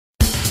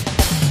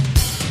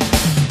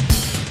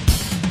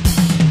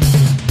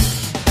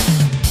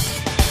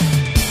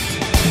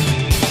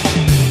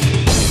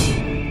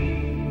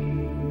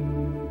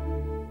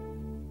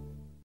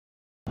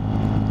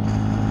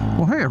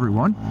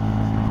everyone.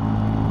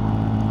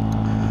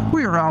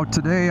 We are out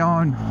today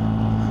on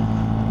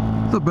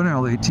the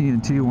Benelli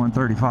TNT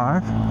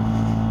 135,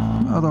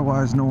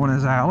 otherwise known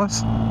as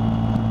Alice.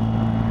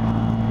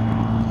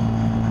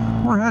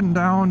 We're heading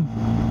down,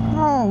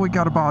 we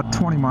got about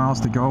 20 miles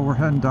to go. We're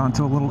heading down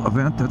to a little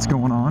event that's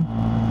going on.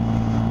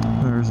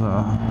 There's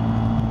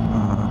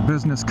a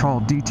business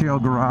called Detail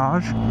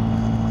Garage. You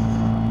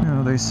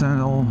know, they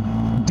sell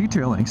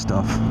detailing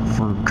stuff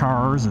for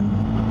cars and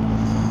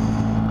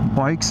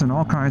bikes and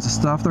all kinds of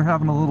stuff. They're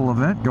having a little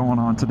event going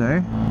on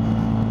today.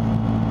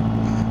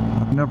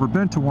 I've never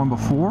been to one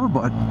before,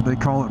 but they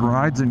call it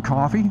Rides and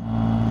Coffee,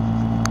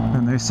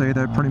 and they say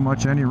that pretty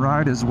much any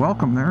ride is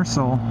welcome there.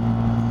 So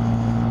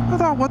I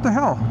thought, what the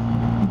hell,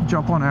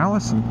 jump on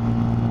Alice and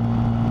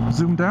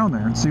zoom down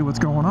there and see what's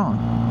going on.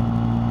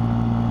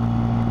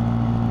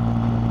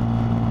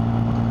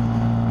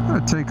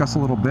 It'll take us a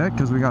little bit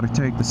because we got to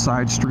take the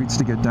side streets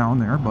to get down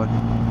there, but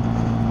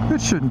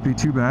it shouldn't be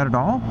too bad at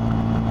all.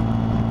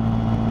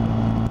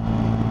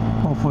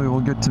 Hopefully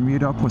we'll get to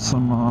meet up with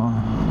some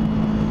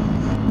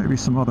maybe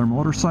some other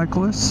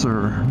motorcyclists,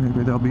 or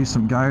maybe there'll be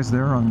some guys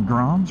there on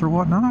Groms or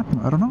whatnot.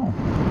 I don't know.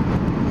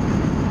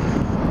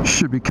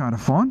 Should be kind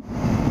of fun.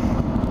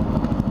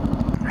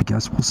 I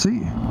guess we'll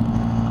see.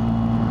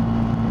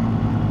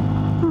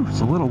 Ooh, it's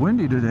a little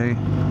windy today.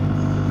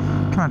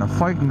 Kind of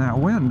fighting that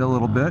wind a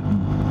little bit.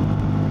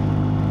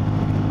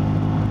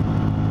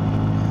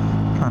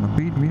 Kind of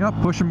beating me up,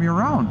 pushing me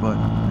around, but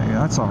hey,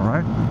 that's all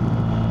right.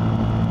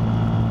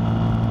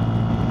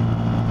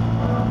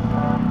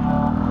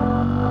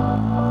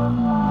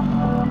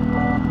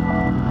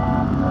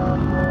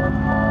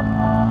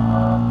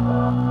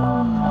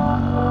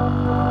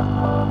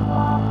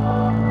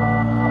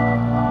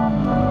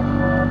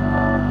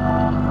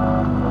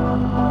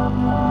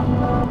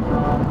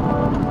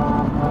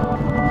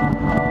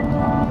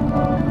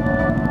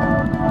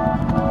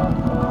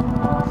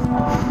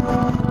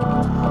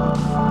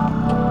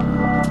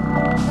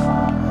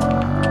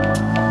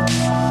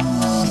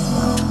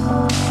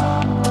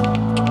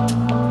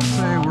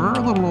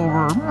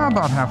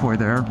 About halfway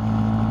there.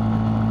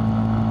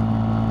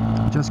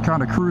 Just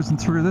kind of cruising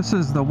through. This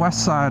is the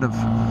west side of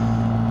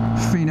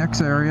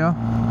Phoenix area.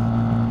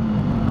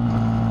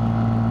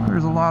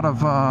 There's a lot of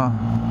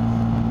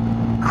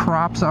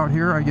crops out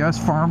here, I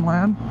guess,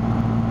 farmland.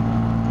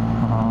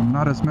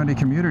 Not as many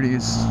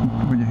communities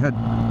when you head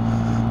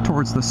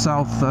towards the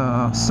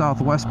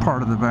southwest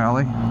part of the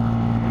valley.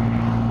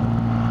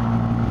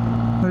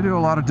 They do a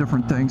lot of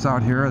different things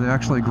out here. They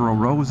actually grow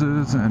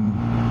roses, and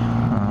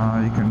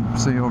you can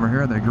see over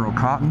here they grow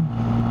cotton.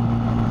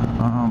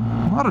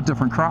 A lot of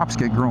different crops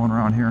get growing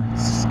around here.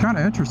 It's kind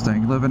of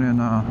interesting living in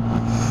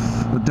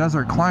the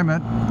desert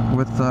climate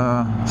with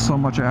so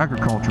much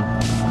agriculture.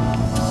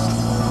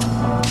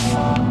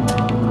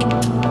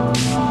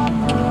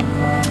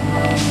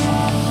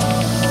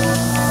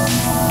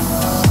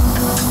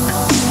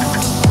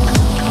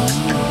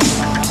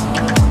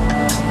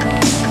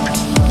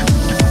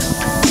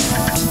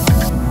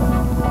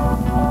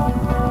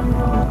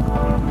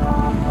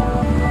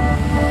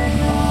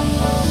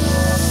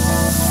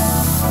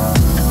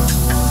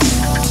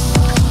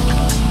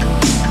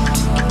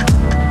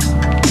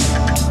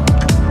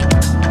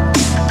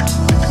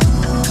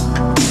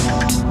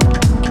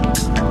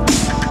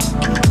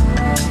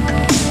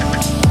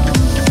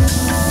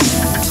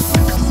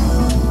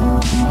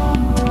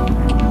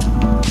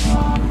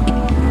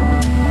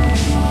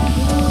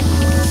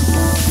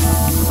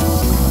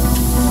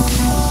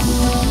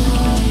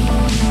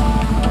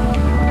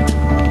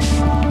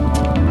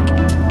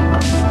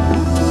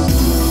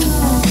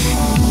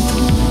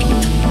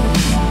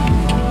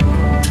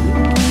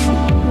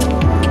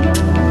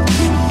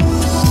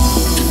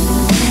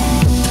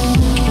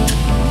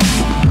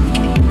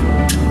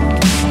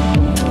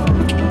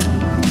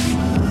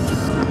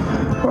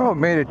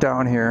 Made it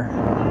down here.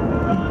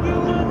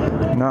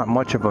 Not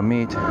much of a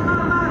meet.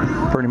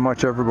 Pretty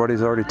much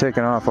everybody's already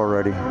taken off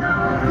already.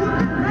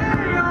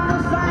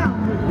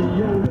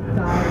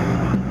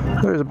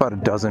 There's about a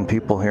dozen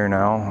people here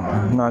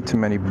now. Not too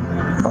many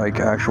like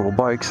actual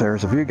bikes.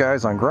 There's a few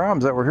guys on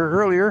Groms that were here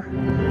earlier,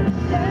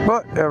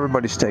 but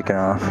everybody's taken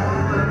off.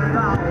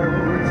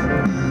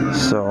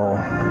 So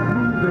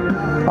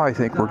I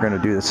think we're going to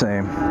do the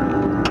same.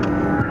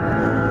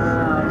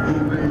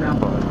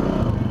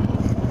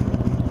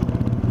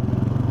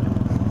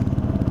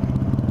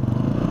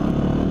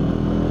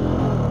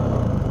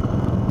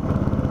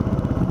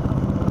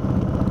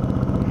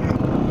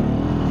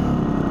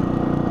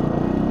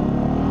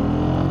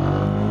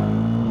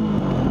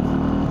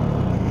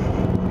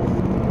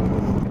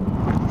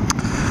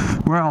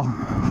 Well,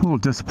 a little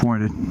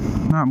disappointed.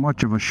 Not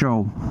much of a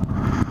show.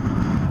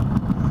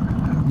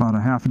 About a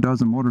half a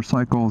dozen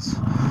motorcycles,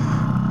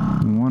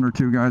 one or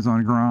two guys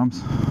on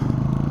Groms.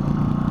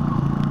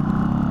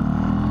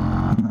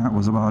 And that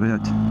was about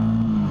it.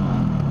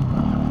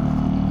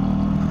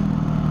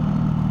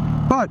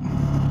 But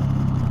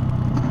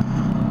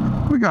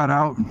we got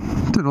out,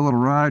 did a little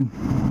ride.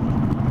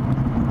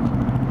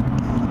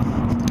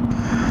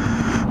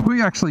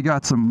 We actually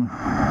got some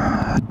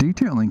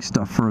detailing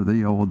stuff for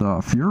the old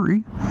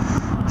Fury,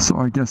 so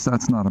I guess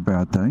that's not a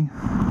bad thing.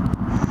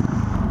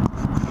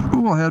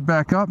 We'll head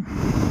back up.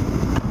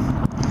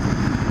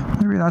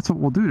 Maybe that's what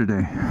we'll do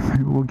today.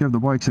 Maybe we'll give the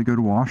bikes a good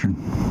washing.